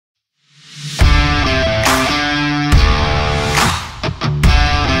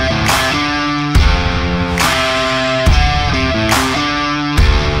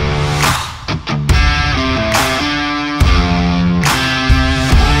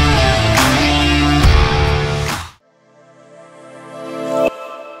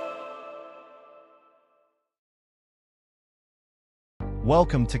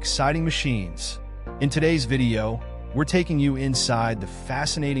Welcome to Xciting Machines. In today's video, we're taking you inside the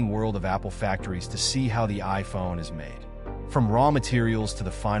fascinating world of Apple factories to see how the iPhone is made. From raw materials to the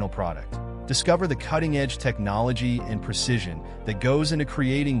final product, discover the cutting-edge technology and precision that goes into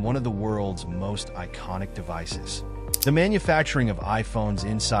creating one of the world's most iconic devices. The manufacturing of iPhones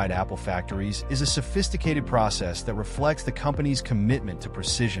inside Apple factories is a sophisticated process that reflects the company's commitment to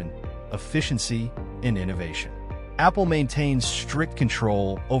precision, efficiency, and innovation. Apple maintains strict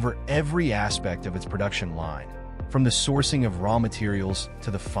control over every aspect of its production line, from the sourcing of raw materials to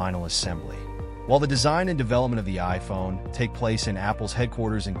the final assembly. While the design and development of the iPhone take place in Apple's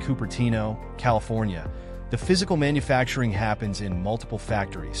headquarters in Cupertino, California, the physical manufacturing happens in multiple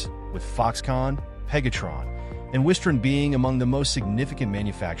factories, with Foxconn, Pegatron, and Wistron being among the most significant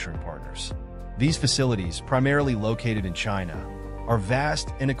manufacturing partners. These facilities, primarily located in China, are vast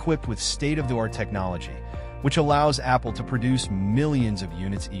and equipped with state-of-the-art technology, which allows Apple to produce millions of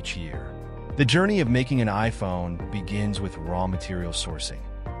units each year. The journey of making an iPhone begins with raw material sourcing.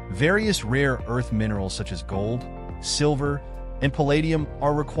 Various rare earth minerals such as gold, silver, and palladium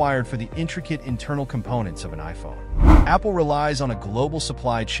are required for the intricate internal components of an iPhone. Apple relies on a global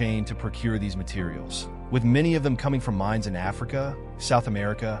supply chain to procure these materials, with many of them coming from mines in Africa, South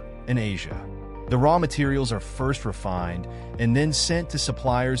America, and Asia. The raw materials are first refined and then sent to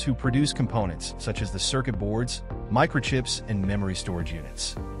suppliers who produce components such as the circuit boards, microchips, and memory storage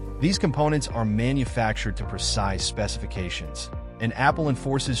units. These components are manufactured to precise specifications, and Apple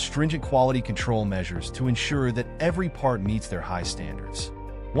enforces stringent quality control measures to ensure that every part meets their high standards.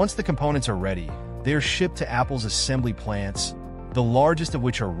 Once the components are ready, they are shipped to Apple's assembly plants, the largest of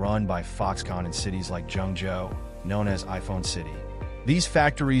which are run by Foxconn in cities like Zhengzhou, known as iPhone City. These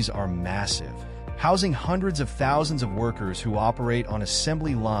factories are massive, housing hundreds of thousands of workers who operate on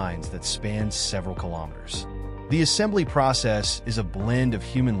assembly lines that span several kilometers. The assembly process is a blend of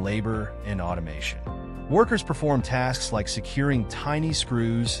human labor and automation. Workers perform tasks like securing tiny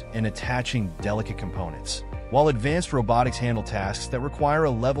screws and attaching delicate components, while advanced robotics handle tasks that require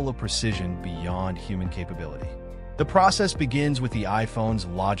a level of precision beyond human capability. The process begins with the iPhone's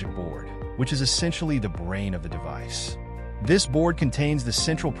logic board, which is essentially the brain of the device. This board contains the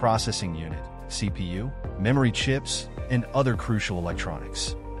central processing unit, CPU, memory chips, and other crucial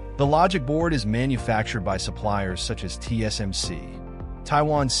electronics. The logic board is manufactured by suppliers such as TSMC,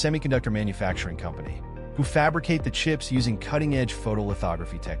 Taiwan's semiconductor manufacturing company, who fabricate the chips using cutting-edge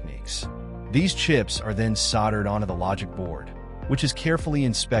photolithography techniques. These chips are then soldered onto the logic board, which is carefully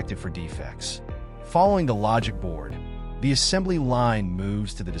inspected for defects. Following the logic board, the assembly line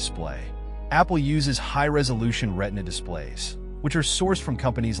moves to the display. Apple uses high-resolution Retina displays, which are sourced from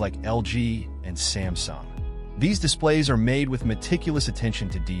companies like LG and Samsung. These displays are made with meticulous attention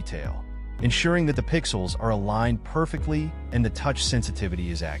to detail, ensuring that the pixels are aligned perfectly and the touch sensitivity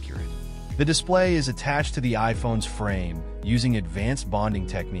is accurate. The display is attached to the iPhone's frame using advanced bonding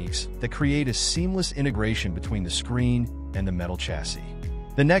techniques that create a seamless integration between the screen and the metal chassis.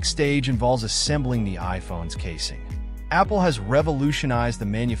 The next stage involves assembling the iPhone's casing. Apple has revolutionized the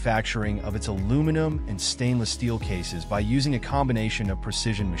manufacturing of its aluminum and stainless steel cases by using a combination of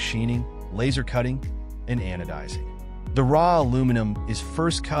precision machining, laser cutting, and anodizing. The raw aluminum is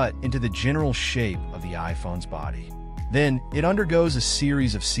first cut into the general shape of the iPhone's body. Then, it undergoes a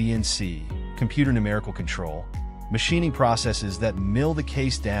series of CNC, computer numerical control, machining processes that mill the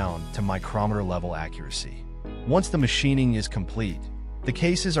case down to micrometer-level accuracy. Once the machining is complete, the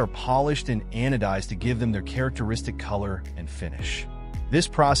cases are polished and anodized to give them their characteristic color and finish. This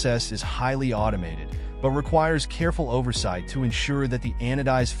process is highly automated, but requires careful oversight to ensure that the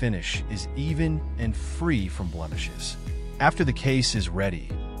anodized finish is even and free from blemishes. After the case is ready,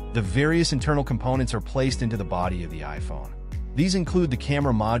 the various internal components are placed into the body of the iPhone. These include the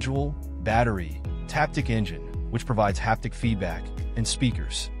camera module, battery, taptic engine, which provides haptic feedback, and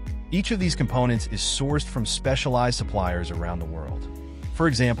speakers. Each of these components is sourced from specialized suppliers around the world. For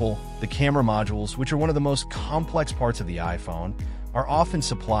example, the camera modules, which are one of the most complex parts of the iPhone, are often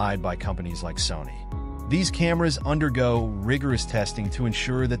supplied by companies like Sony. These cameras undergo rigorous testing to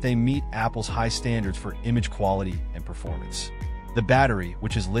ensure that they meet Apple's high standards for image quality and performance. The battery,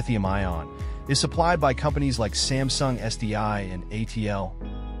 which is lithium-ion, is supplied by companies like Samsung SDI and ATL,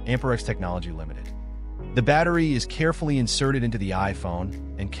 Amperex Technology Limited. The battery is carefully inserted into the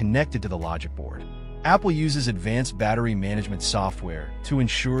iPhone and connected to the logic board. Apple uses advanced battery management software to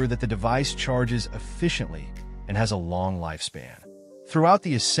ensure that the device charges efficiently and has a long lifespan. Throughout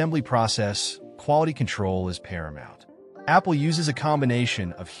the assembly process, quality control is paramount. Apple uses a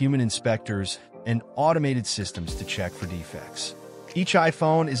combination of human inspectors and automated systems to check for defects. Each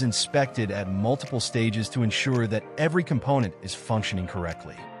iPhone is inspected at multiple stages to ensure that every component is functioning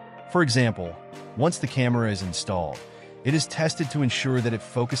correctly. For example, once the camera is installed, it is tested to ensure that it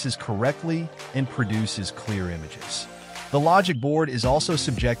focuses correctly and produces clear images. The logic board is also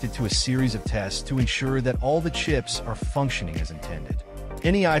subjected to a series of tests to ensure that all the chips are functioning as intended.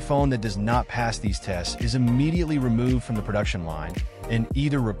 Any iPhone that does not pass these tests is immediately removed from the production line and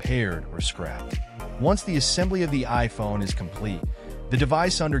either repaired or scrapped. Once the assembly of the iPhone is complete, the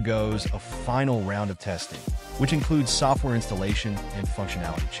device undergoes a final round of testing, which includes software installation and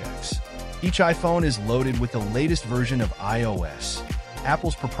functionality checks. Each iPhone is loaded with the latest version of iOS,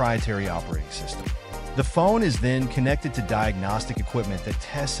 Apple's proprietary operating system. The phone is then connected to diagnostic equipment that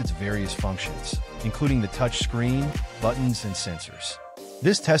tests its various functions, including the touch screen, buttons, and sensors.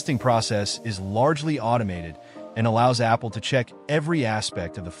 This testing process is largely automated and allows Apple to check every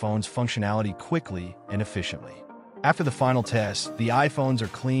aspect of the phone's functionality quickly and efficiently. After the final test, the iPhones are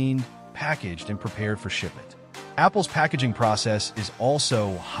cleaned, packaged, and prepared for shipment. Apple's packaging process is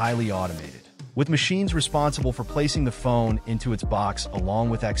also highly automated, with machines responsible for placing the phone into its box along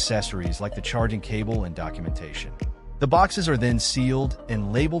with accessories like the charging cable and documentation. The boxes are then sealed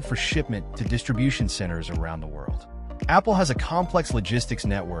and labeled for shipment to distribution centers around the world. Apple has a complex logistics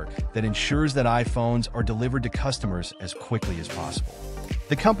network that ensures that iPhones are delivered to customers as quickly as possible.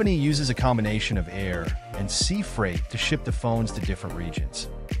 The company uses a combination of air and sea freight to ship the phones to different regions.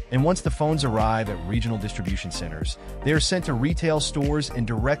 And once the phones arrive at regional distribution centers, they are sent to retail stores and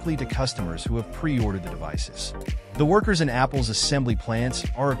directly to customers who have pre-ordered the devices. The workers in Apple's assembly plants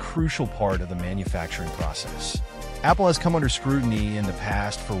are a crucial part of the manufacturing process. Apple has come under scrutiny in the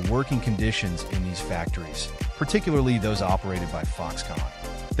past for working conditions in these factories, particularly those operated by Foxconn.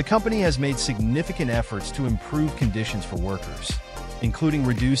 The company has made significant efforts to improve conditions for workers, including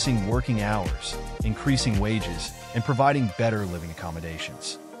reducing working hours, increasing wages, and providing better living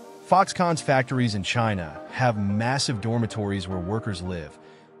accommodations. Foxconn's factories in China have massive dormitories where workers live,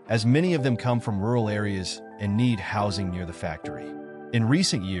 as many of them come from rural areas and need housing near the factory. In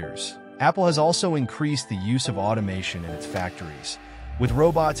recent years, Apple has also increased the use of automation in its factories, with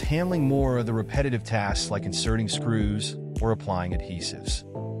robots handling more of the repetitive tasks like inserting screws or applying adhesives.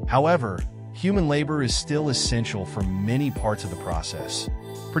 However, human labor is still essential for many parts of the process,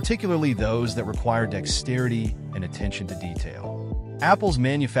 particularly those that require dexterity and attention to detail. Apple's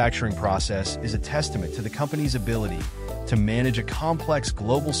manufacturing process is a testament to the company's ability to manage a complex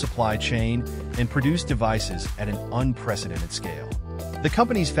global supply chain and produce devices at an unprecedented scale. The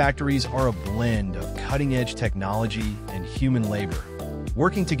company's factories are a blend of cutting-edge technology and human labor,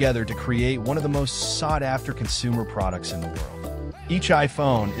 working together to create one of the most sought-after consumer products in the world. Each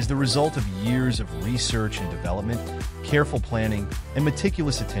iPhone is the result of years of research and development, careful planning, and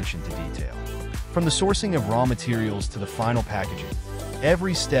meticulous attention to detail. From the sourcing of raw materials to the final packaging,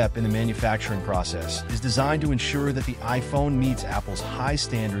 every step in the manufacturing process is designed to ensure that the iPhone meets Apple's high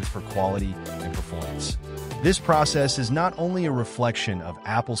standards for quality and performance. This process is not only a reflection of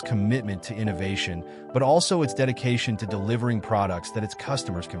Apple's commitment to innovation, but also its dedication to delivering products that its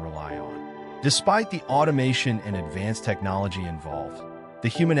customers can rely on. Despite the automation and advanced technology involved, the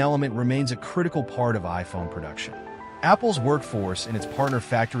human element remains a critical part of iPhone production. Apple's workforce in its partner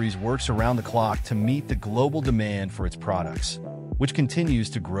factories works around the clock to meet the global demand for its products, which continues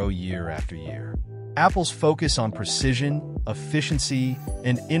to grow year after year. Apple's focus on precision, efficiency,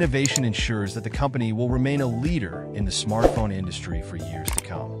 and innovation ensures that the company will remain a leader in the smartphone industry for years to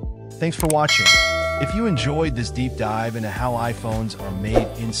come. Thanks for watching. If you enjoyed this deep dive into how iPhones are made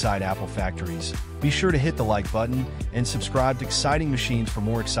inside Apple factories, be sure to hit the like button and subscribe to Xciting Machines for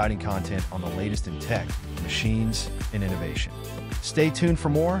more exciting content on the latest in tech, machines, and innovation. Stay tuned for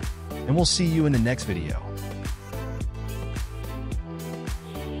more, and we'll see you in the next video.